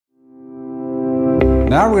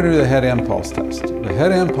Now we're going to do the head impulse test. The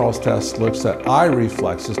head impulse test looks at eye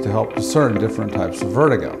reflexes to help discern different types of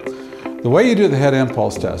vertigo. The way you do the head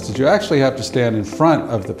impulse test is you actually have to stand in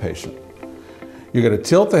front of the patient. You're going to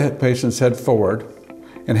tilt the patient's head forward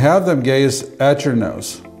and have them gaze at your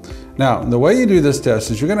nose. Now, the way you do this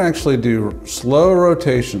test is you're going to actually do slow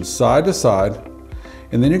rotations side to side,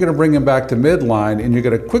 and then you're going to bring them back to midline, and you're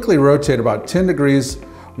going to quickly rotate about 10 degrees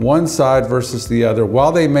one side versus the other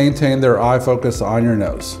while they maintain their eye focus on your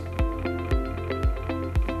nose.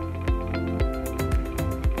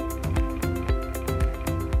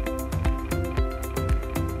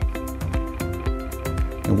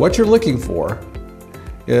 And what you're looking for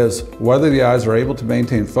is whether the eyes are able to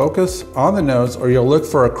maintain focus on the nose, or you'll look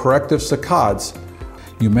for a corrective saccades.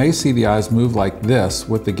 You may see the eyes move like this,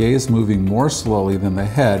 with the gaze moving more slowly than the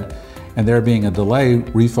head, and there being a delay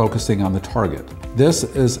refocusing on the target. This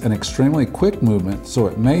is an extremely quick movement, so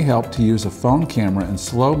it may help to use a phone camera in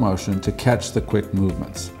slow motion to catch the quick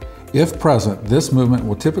movements. If present, this movement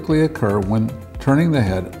will typically occur when turning the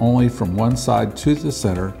head only from one side to the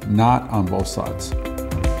center, not on both sides.